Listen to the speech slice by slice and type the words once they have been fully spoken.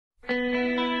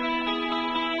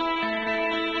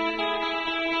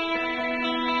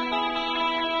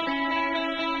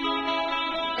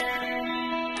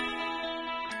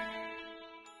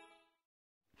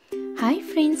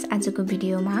आजको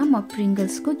भिडियोमा म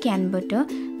Pringles को क्यानबाट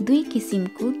दुई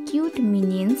किसिमको क्यूट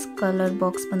मिनियन्स कलर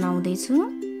बक्स बनाउँदै छु।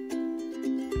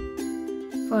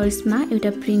 फर्स्टमा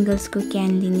एउटा Pringles को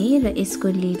क्यान लिने र यसको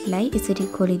लिडलाई यसरी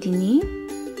खोलिदिने।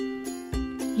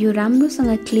 यो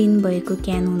राम्रोसँग क्लिन भएको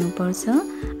क्यान हुनुपर्छ।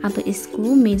 अब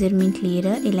यसको मेजरमेन्ट लिएर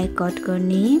यसलाई कट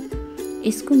गर्ने।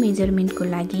 यसको मेजरमेन्टको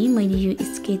लागि मैले यो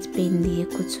स्केच पेन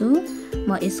लिएको छु।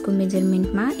 म यसको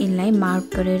मेजरमेन्टमा यसलाई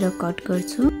मार्क गरेर कट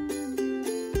गर्छु।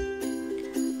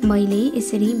 मैले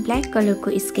यसरी ब्ल्याक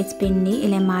कलरको स्केच पेनले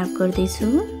यसलाई मार्क गर्दै छु।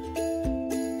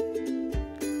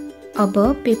 अब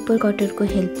पेपर कटरको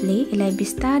हेल्पले यसलाई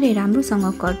बिस्तारै राम्रोसँग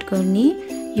कट गर्ने।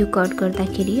 यो कट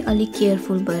गर्दाखेरि अलि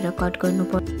केयरफुल भएर कट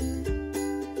गर्नुपर्छ।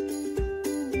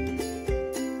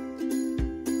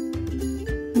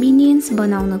 मिनियन्स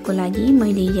बनाउनको लागि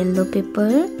मैले yellow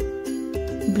paper,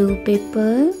 blue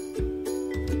paper,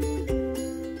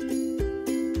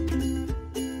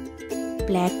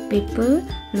 black paper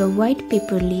र व्हाइट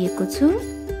पेपर लिएको छु।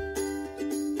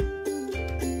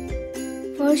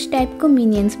 फर्स्ट टाइपको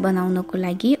मिनियन्स बनाउनको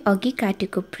लागि अघि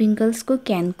काटेको Pringles को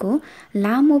क्यानको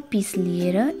लामो पिस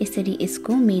लिएर यसरी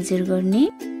यसको मेजर गर्ने।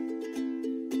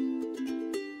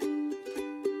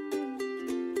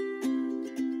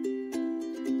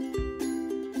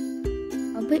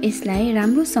 अब यसलाई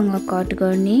राम्रोसँग कट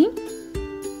गर्ने।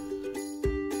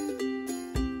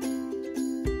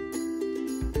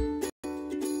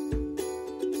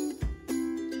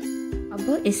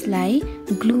 अब यसलाई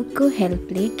ग्लुको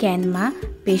हेल्पले क्यानमा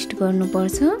पेस्ट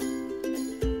गर्नुपर्छ।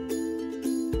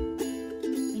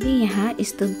 मैले यहाँ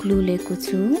यस्तो ग्लु लिएको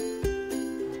छु।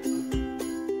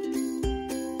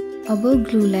 अब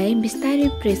ग्लुलाई बिस्तारै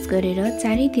प्रेस गरेर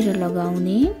चारैतिर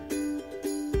लगाउने।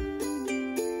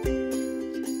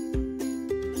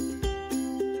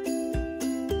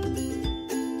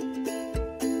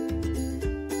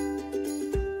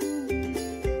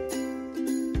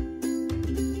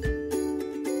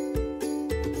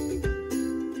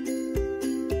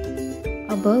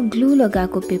 अब ग्लु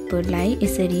लगाएको पेपरलाई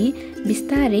यसरी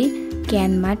बिस्तारै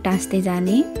क्यानमा टाँस्दै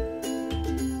जाने।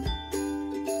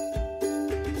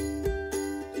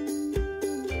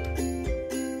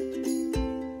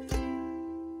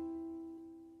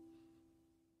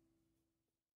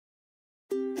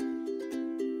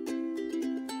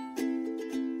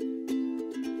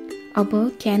 अब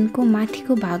क्यानको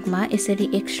माथिको भागमा यसरी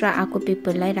एक्स्ट्रा आएको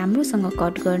पेपरलाई राम्रोसँग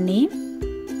कट गर्ने।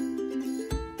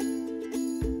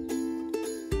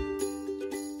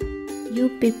 यो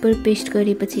पेपर पेस्ट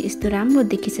गरेपछि यस्तो राम्रो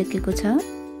देखिसकेको छ।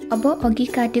 अब अघि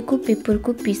काटेको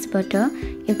पेपरको पिसबाट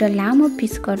एउटा लामो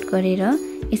पिस कट गरेर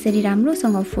यसरी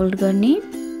राम्रोसँग फोल्ड गर्ने।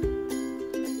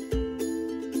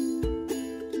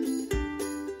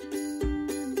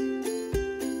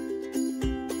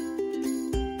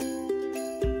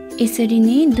 यसरी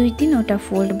नै 2-3 वटा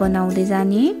फोल्ड बनाउँदै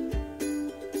जाने।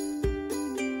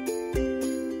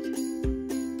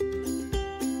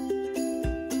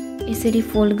 यसरी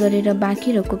फोल्ड गरेर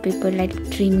बाँकी रहेको पेपरलाई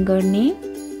ट्रिम गर्ने।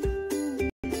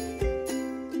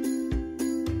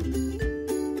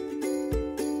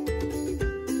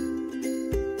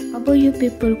 अब यो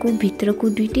पेपरको भित्रको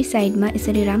दुईटै साइडमा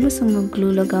यसरी राम्रोसँग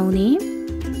ग्लु लगाउने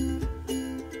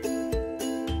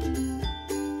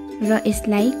र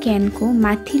यसलाई क्यानको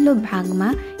माथिल्लो भागमा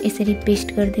यसरी पेस्ट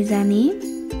गर्दै जाने।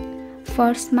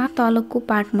 फर्स्टमा तलको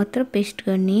पार्ट मात्र पेस्ट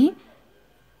गर्ने।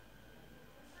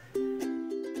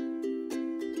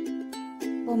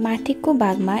 माथिको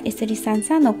भागमा यसरी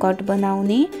सानो कट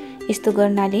बनाउने। यस्तो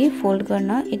गर्नाले फोल्ड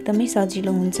गर्न एकदमै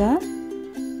सजिलो हुन्छ।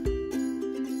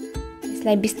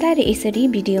 यसलाई बिस्तारै यसरी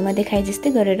भिडियोमा देखाए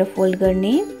जस्तै गरेर फोल्ड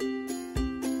गर्ने।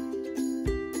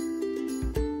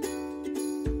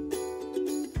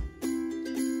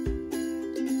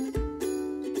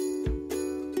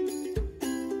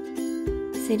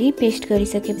 यसरी पेस्ट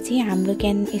गरिसकेपछि हाम्रो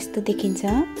क्यान यस्तो देखिन्छ।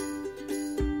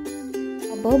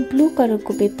 अब ब्लू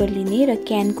कलरको पेपर लिने र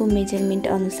क्यानको मेजरमेन्ट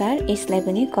अनुसार यसलाई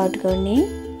पनि कट गर्ने।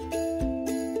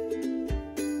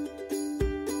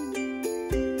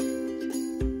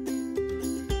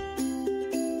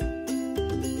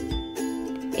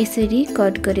 यसरी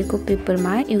कट गरेको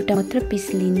पेपरमा एउटा मात्र पिस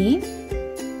लिने।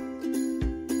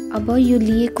 अब यो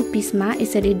लिएको पिसमा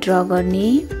यसरी ड्रा गर्ने।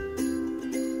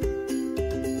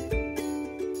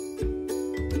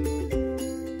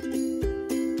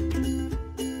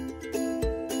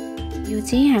 यो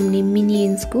चाहिँ हामीले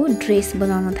मिनियन्सको ड्रेस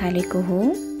बनाउन थालेको हो।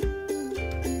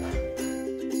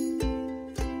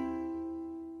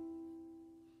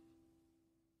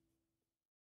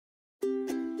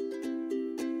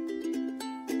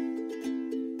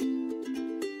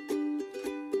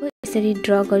 यसरी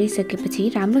ड्रा गरिसकेपछि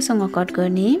राम्रोसँग कट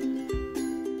गर्ने।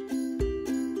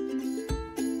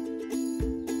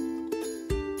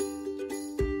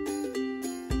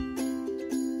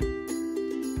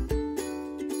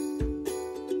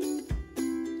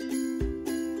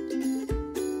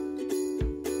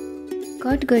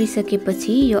 कट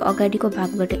गरिसकेपछि यो अगाडिको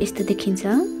भागबाट यस्तो देखिन्छ।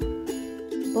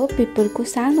 अब पेपरको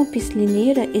सानो पिस लिने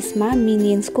र यसमा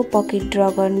मिनियन्सको पकेट ड्रा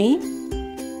गर्ने।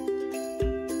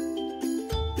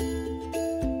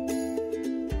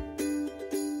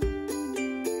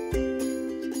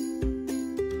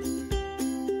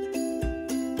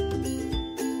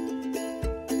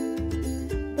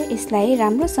 यसलाई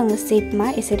राम्रोसँग शेपमा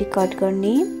यसरी कट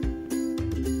गर्ने।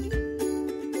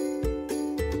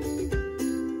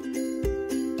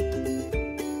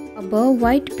 अब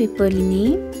व्हाइट पेपर लिने।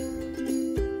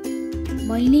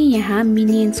 मैले यहाँ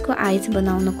मिनियन्सको आइज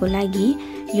बनाउनको लागि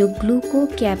यो ग्लुको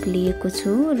क्याप लिएको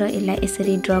छु र यसलाई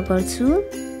यसरी ड्रा गर्छु।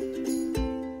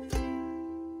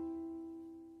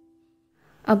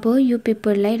 अब यो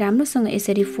पेपरलाई राम्रोसँग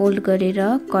यसरी फोल्ड गरेर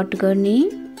कट गर्ने।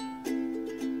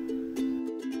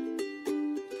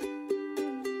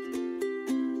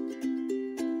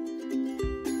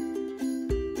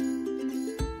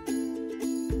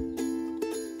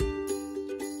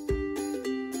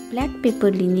 ब्ल्याक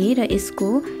पेपर लिने र यसको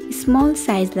स्मल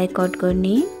साइजलाई कट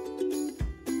गर्ने।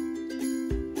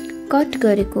 कट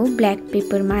गरेको ब्ल्याक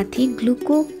पेपर माथि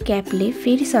ग्लुको क्यापले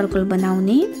फेरि सर्कल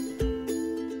बनाउने।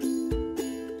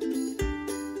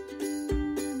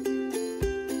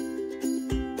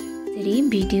 यसरी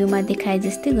भिडियोमा देखाए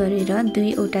जस्तै गरेर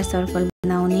दुईवटा सर्कल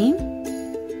बनाउने।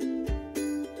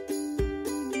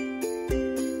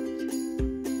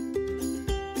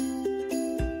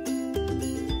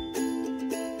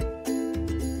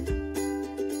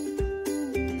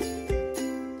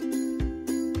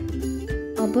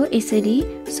 अब यसरी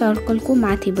सर्कलको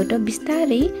माथिबाट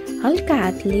बिस्तारै हल्का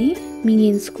हातले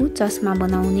मिनियन्सको चस्मा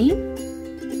बनाउने।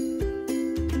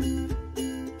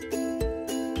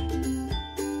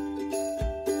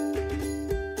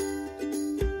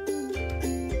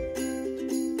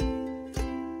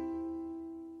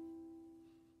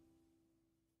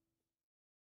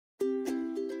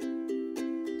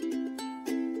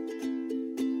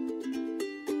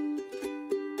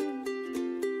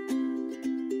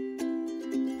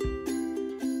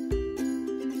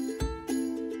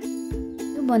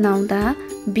 बनाउँदा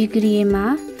बिग्रिएमा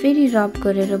फेरि रब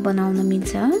गरेर बनाउन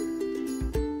मिल्छ।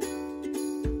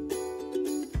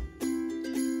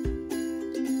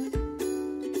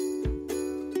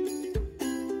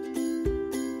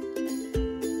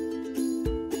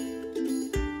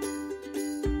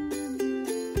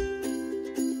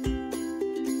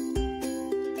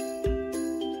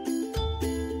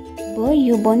 अब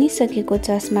यो बनिसकेको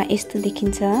चस्मा यस्तो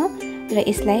देखिन्छ र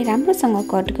यसलाई राम्रोसँग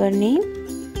कट गर्ने।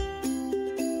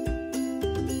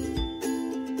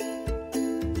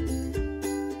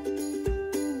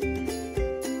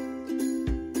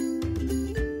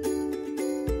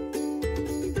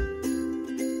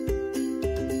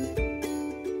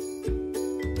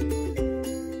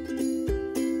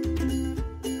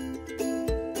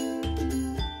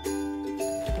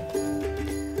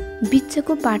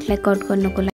 बिचको पार्टलाई कट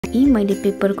गर्नको लागि मैले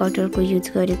पेपर कटरको युज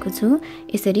गरेको छु।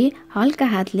 यसरी हल्का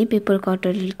हातले पेपर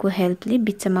कटरको हेल्पले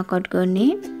बिचमा कट गर्ने।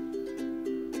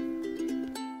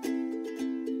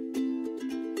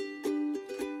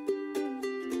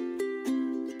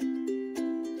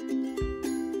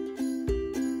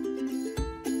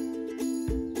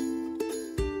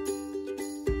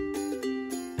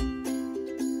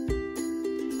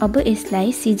 अब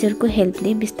यसलाई सिजरको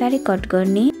हेल्पले बिस्तारै कट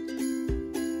गर्ने।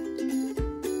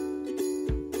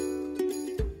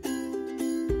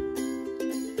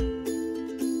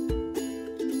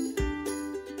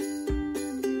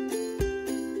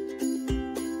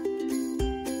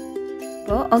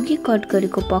 अघि कट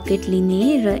गरेको पकेट लिने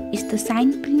र यस्तो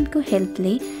साइन प्रिन्टको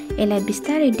हेल्पले यसलाई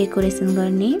बिस्तारै डेकोरेसन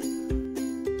गर्ने।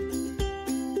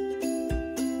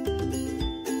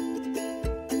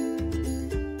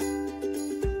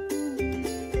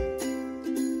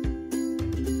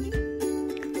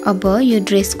 अब यो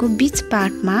ड्रेसको बीच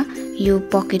पार्टमा यो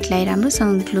पकेटलाई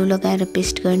राम्रोसँग ग्लु लगाएर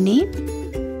पेस्ट गर्ने।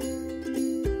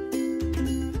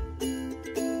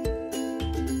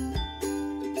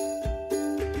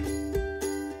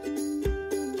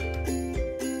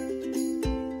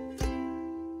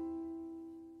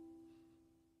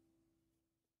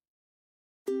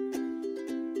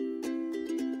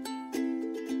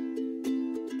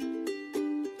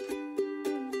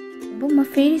 अब म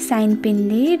फेरि साइन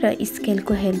पेनले र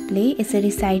स्केलको हेल्पले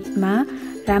यसरी साइडमा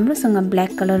राम्रोसँग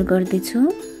ब्ल्याक कलर गर्दैछु।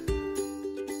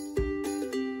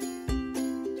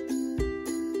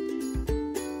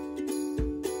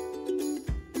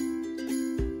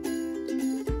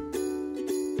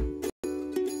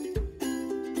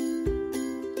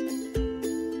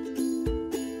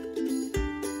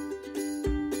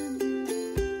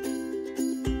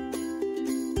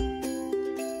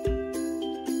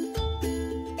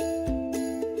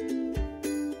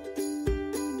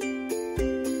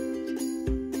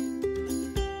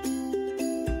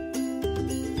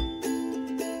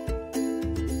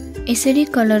 यसरी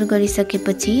कलर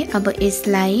गरिसकेपछि अब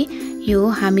यसलाई यो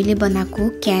हामीले बनाएको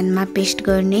क्यानमा पेस्ट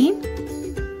गर्ने।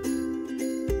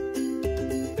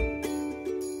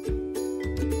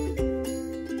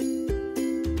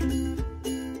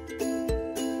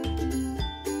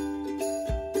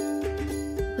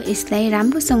 यसलाई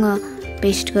राम्रोसँग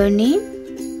पेस्ट गर्ने।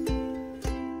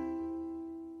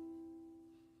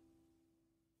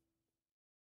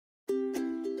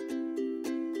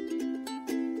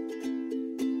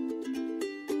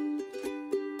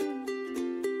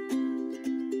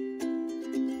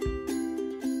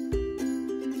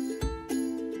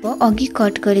 अघि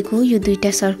कट गरेको यो दुईटा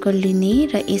सर्कल लिने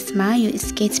र यसमा यो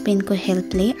स्केच पेनको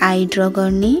हेल्पले आई ड्रा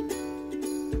गर्ने।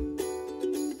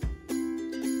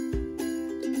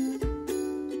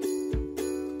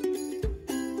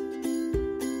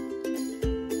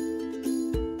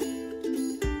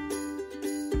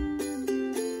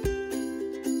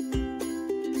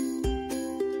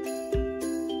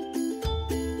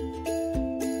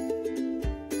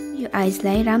 यो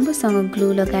आइजलाई राम्रोसँग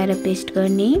ग्लु लगाएर पेस्ट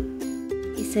गर्ने।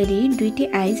 यसरी दुईटै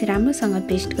आइज राम्रोसँग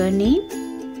पेस्ट गर्ने।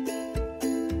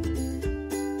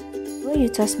 यो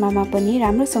चस्मामा पनि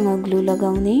राम्रोसँग ग्लु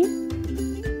लगाउने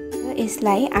र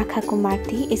यसलाई आँखाको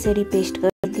माथि यसरी पेस्ट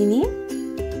गरिदिने।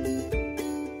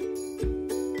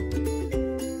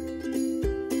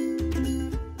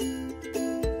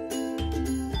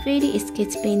 फेरि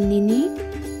स्केच पेन लिने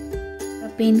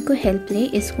र पेनको हेल्पले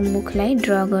यसको मुखलाई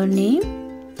ड्रा गर्ने।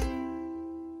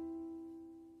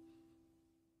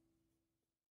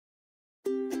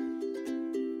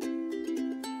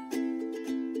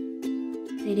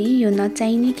 यो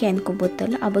नचाहिने क्यानको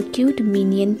बोतल अब क्युट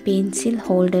मिनियन पेन्सिल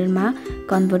होल्डरमा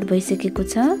कन्भर्ट भइसकेको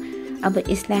छ। अब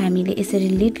यसलाई हामीले यसरी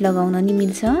लिड लगाउन नि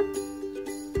मिल्छ।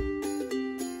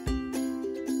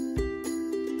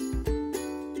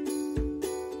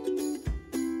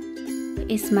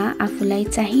 यसमा आफूलाई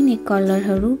चाहिने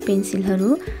कलरहरू पेन्सिलहरू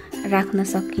राख्न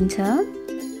सकिन्छ।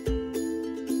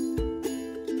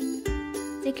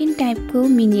 सेकेन्ड टाइपको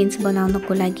मिनियन्स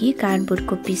बनाउनको लागि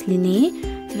कार्डबोर्डको पिस लिने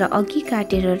र अघि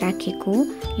काटेर राखेको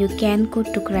यो क्यानको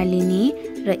टुक्रा लिने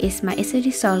र यसमा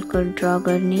यसरी सर्कल ड्रा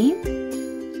गर्ने।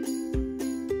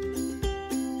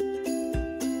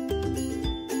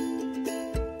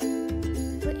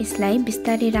 यसलाई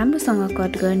बिस्तारै राम्रोसँग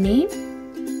कट गर्ने।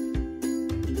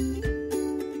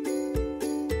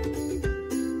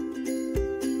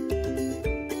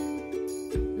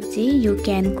 यो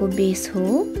क्यानको बेस हो।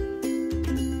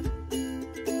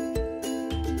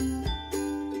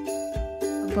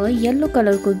 येलो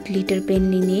कलरको ग्लिटर पेन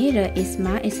लिने र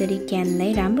यसमा यसरी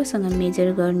क्यानलाई राम्रोसँग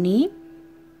मेजर गर्ने।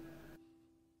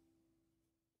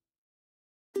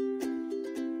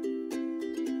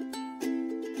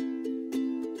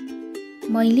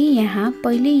 मैले यहाँ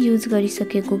पहिले युज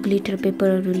गरिसकेको ग्लिटर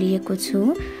पेपरहरू लिएको छु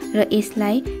र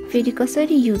यसलाई फेरि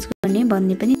कसरी युज गर्ने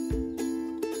भन्ने पनि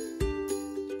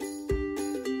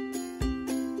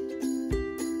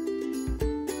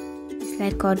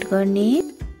यसलाई कट गर्ने।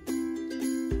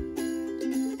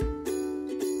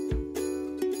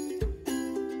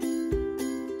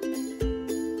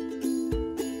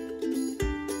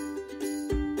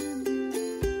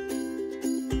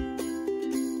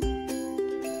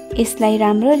 यसलाई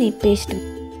राम्ररी पेस्ट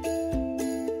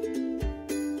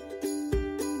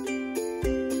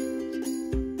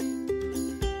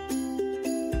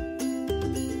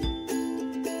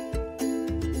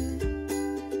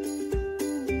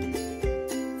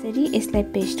यसलाई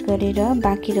पेस्ट गरेर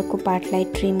बाँकी रहेको पार्टलाई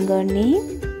ट्रिम गर्ने।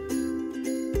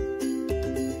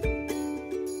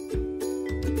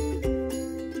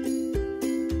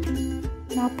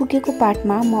 नपुगेको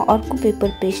पार्टमा म अर्को पेपर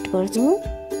पेस्ट गर्छु।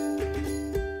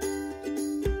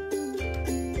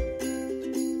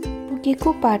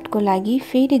 पुगेको पार्टको लागि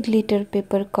फेरि ग्लिटर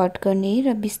पेपर कट गर्ने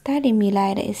र बिस्तारै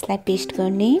मिलाएर यसलाई पेस्ट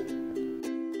गर्ने।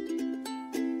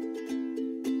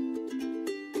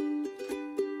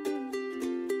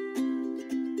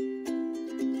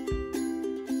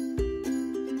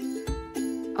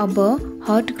 अब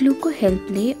हट ग्लुको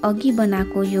हेल्पले अघि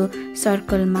बनाएको यो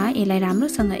सर्कलमा यसलाई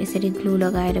राम्रोसँग यसरी ग्लु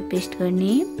लगाएर पेस्ट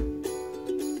गर्ने।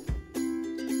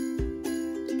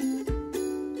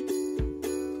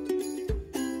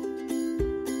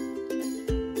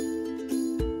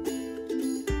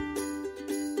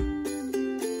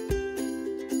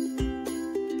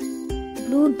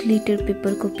 ब्लू ग्लिटर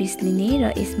पेपरको पिस लिने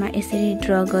र यसमा यसरी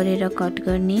ड्रा गरेर कट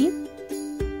गर्ने।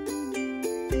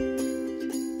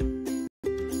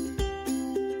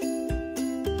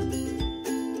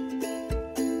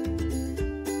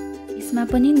 यसमा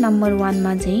पनि नम्बर 1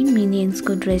 मा चाहिँ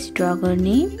मिनियन्सको ड्रेस ड्रा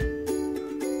गर्ने।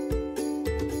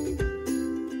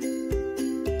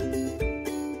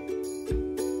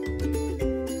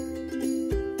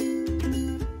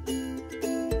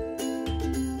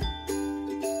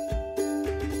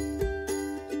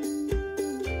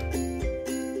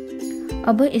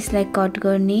 अब यसलाई कट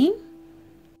गर्ने।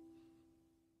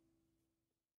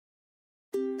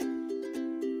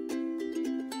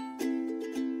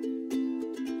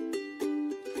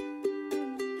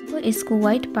 अब यसको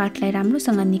व्हाइट पार्टलाई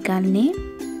राम्रोसँग निकाल्ने।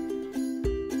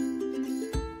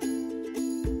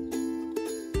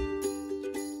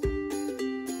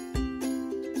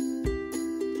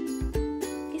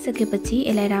 सकेपछि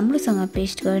यसलाई राम्रोसँग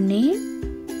पेस्ट गर्ने।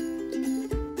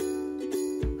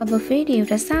 अब फेरि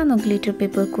एउटा सानो ग्लिटर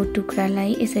पेपरको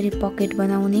टुक्रालाई यसरी पकेट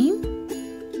बनाउने।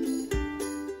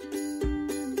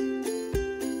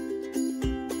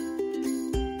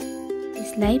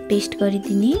 यसलाई पेस्ट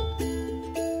गरिदिने।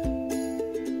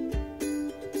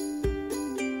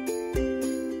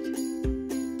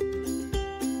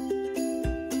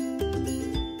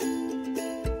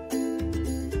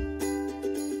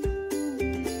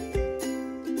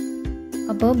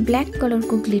 अब ब्ल्याक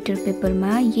कलरको ग्लिटर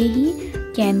पेपरमा यही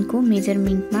क्यानको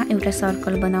मेजरमेन्टमा एउटा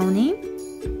सर्कल बनाउने।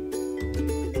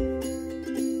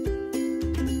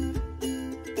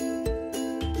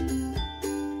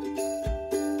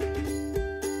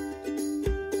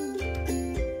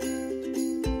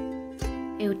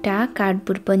 एउटा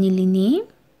कार्डबोर्ड पनि लिने।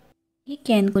 यही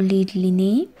क्यानको लिड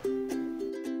लिने।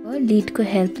 लिडको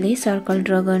हेल्पले सर्कल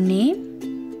ड्रा गर्ने।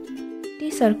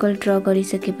 सर्कल ड्रा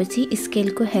गरिसकेपछि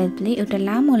स्केलको हेल्पले एउटा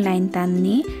लामो लाइन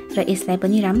तान्ने र यसलाई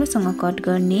पनि राम्रोसँग कट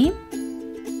गर्ने।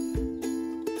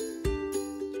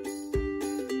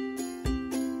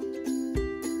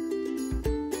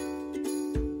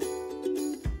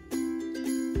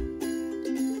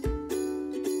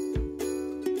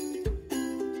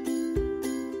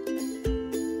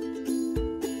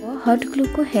 हट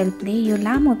ग्लुको हेल्पले यो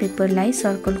लामो पेपरलाई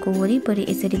सर्कलको वरिपरि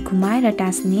यसरी घुमाएर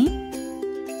टाँस्ने।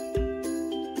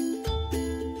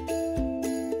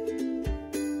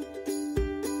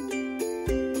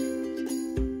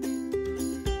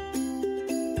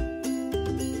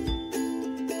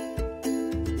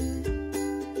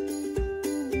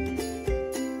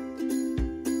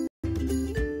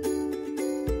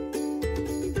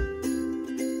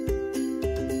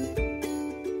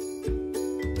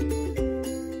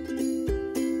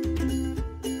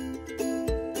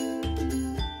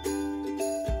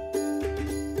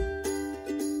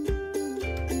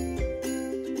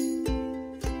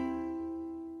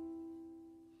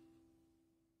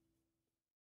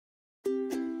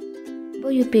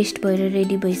 अब यो पेस्ट भएर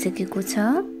रेडी भइसकेको छ।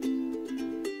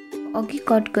 अघि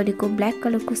कट गरेको ब्ल्याक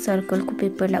कलरको सर्कलको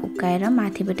पेपरलाई उकाएर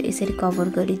माथिबाट यसरी कभर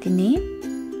गरिदिने।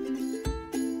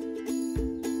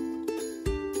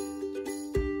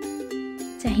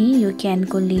 चाहिँ यो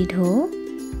क्यानको लिड हो।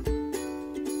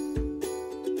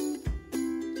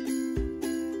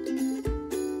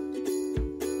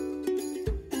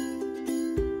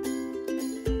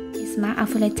 यसमा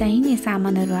आफूलाई चाहिने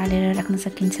सामानहरू हालेर राख्न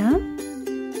सकिन्छ।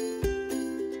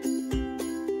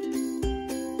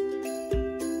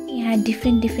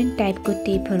 डिफ्रेन्ट टाइपको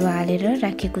टेपहरू हालेर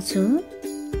राखेको छु।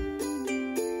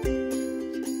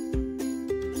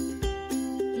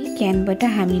 क्यानबाट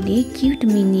हामीले क्युट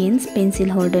मिनियन्स पेन्सिल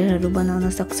होल्डरहरू बनाउन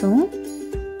सक्छौँ।